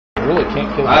really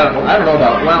can't kill him. I don't know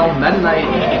about. Well, Meta Knight.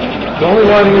 The only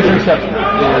one who's an exception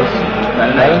is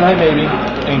Meta Knight maybe,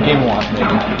 and Game Watch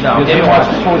maybe. No, Game Watch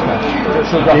is forward smash.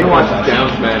 Game Watch is down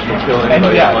smash will kill And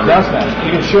anybody. yeah, down smash.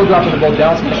 You can shield drop into both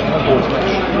down smash and forward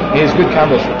smash. He has good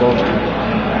combos for both.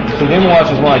 So Game Watch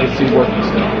is one I can see working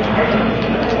still.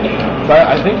 But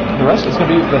I think the rest is going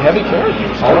to be the heavy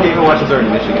characters. All Game Watches are in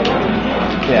Michigan.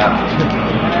 Yeah.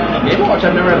 Game Watch,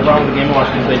 I've never had a problem with Game Watch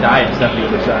because they die at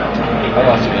 70%. I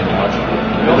lost a Game Watch.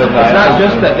 It's not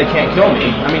just that they can't kill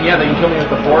me. I mean, yeah, they can kill me with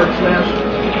the forward smash,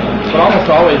 but almost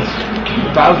always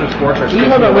Bowser's Scorcher So you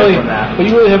haven't really, but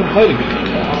you really haven't played a good game.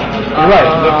 You're right.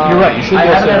 You're right. You should. I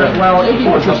haven't had it. Well, Iggy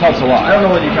Fortress helps a lot. I don't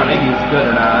know whether you count Iggy as good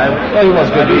or not. Well, he was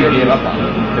good, but he gave up on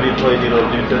it. Have you played Needle of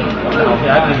Duca? No,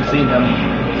 I haven't even seen him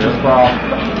just brawl.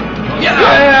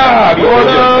 Yeah!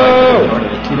 Gordo!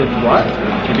 He did what?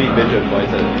 He beat Bishop twice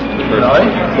at the first Really?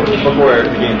 before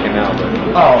the game came out. But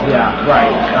Oh, yeah, right.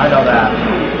 I know that.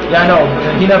 Yeah, I know.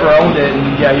 He never owned it,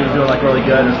 and yeah, he was doing like really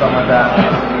good or something like that.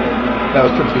 That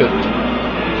was pretty good.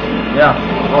 Yeah,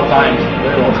 all times.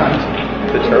 All times.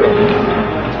 the turtle.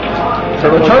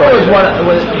 The turtle is what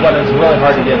is really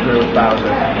hard to get through with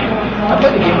Bowser. I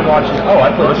played the game and watched it. Oh,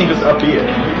 I played. Unless you just up it. You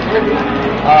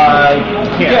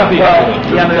can't. You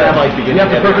have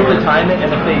to perfectly time it,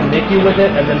 and if they nick you with it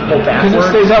and then pull backwards, because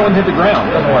it stays out when you hit the ground.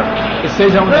 it doesn't work. It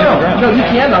stays out when you hit the ground. No, you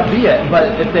can up B it,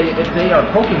 but if they are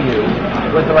poking you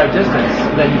with the right distance,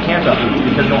 then you can't up B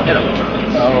because you don't hit them.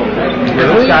 Oh,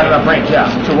 Really? It's got enough range, yeah.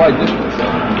 Such a wide distance.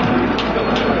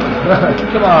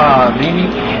 Come on, Beanie.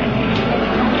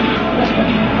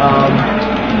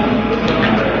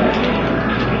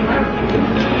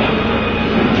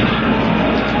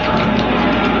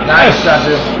 Nice,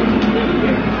 Joshu.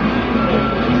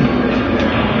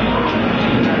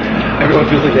 Everyone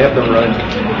feels like they have to run.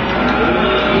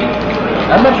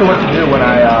 I'm not sure what to do when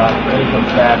he comes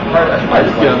back. I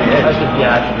just get on the edge. I should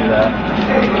do that.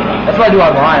 That's what I do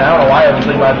online. I don't know why I was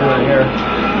thinking about doing it here.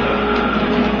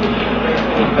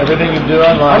 Everything you do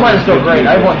online. Online is so great.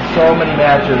 I've won so many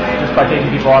matches just by taking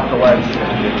people off the ledge.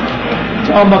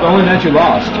 Oh, but the only match you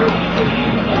lost.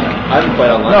 I haven't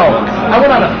played online. No, once. I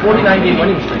went on a 49-game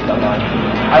winning streak online.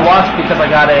 I lost because I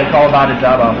got a call about a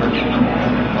job offer,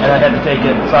 and I had to take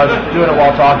it. So I was doing it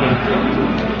while talking.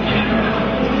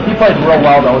 He played real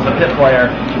well though. As a pit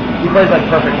player, he plays like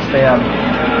perfect spam.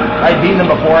 I'd beaten him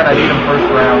before, and I beat him first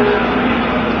round.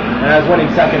 And I was winning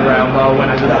second round though when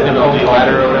I did that Difficulty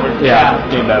ladder or whatever. Yeah,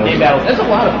 game battles. Game battles. It's a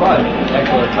lot of fun,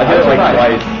 actually. I did it like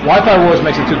twice. Wi-Fi Wars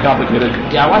makes it too complicated.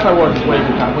 Yeah, Wi-Fi Wars is way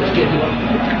too complicated.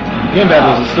 Game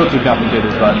battles is still too complicated,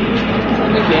 but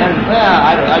It can. Yeah,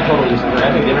 I totally disagree.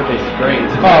 I think the interface is great.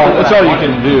 that's all you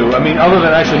can do. I mean, other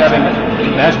than actually having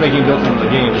matchmaking built into the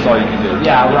game, that's all you can do.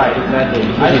 Yeah, right. Exactly.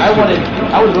 I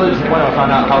was really disappointed when I found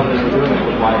out how they were doing it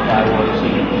with Wi-Fi Wars.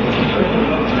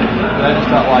 And I just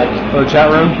felt like. For the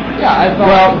chat room. Yeah, I felt.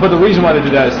 Well, but the reason why they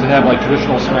do that is to have like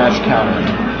traditional Smash countering.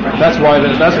 That's why it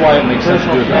makes sense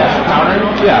to do that. Counter?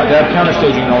 Yeah, they have counter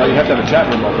staging and all that. You have to have a chat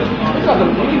room open.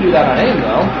 You can do that on AIM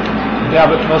though. Yeah,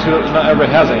 but not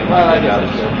everybody has any. Well, I guess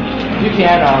that's true. You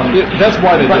can. That's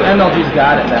why they do But it. MLG's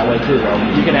got it that way too, though.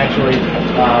 You can actually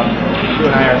do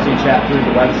an IRC chat through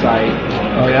the website.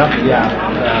 Oh yeah. Yeah.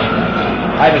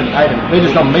 I haven't. They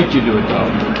just don't make you do it though.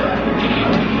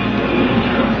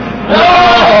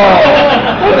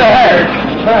 Oh! What the heck?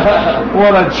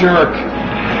 What a jerk!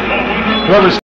 Whoever's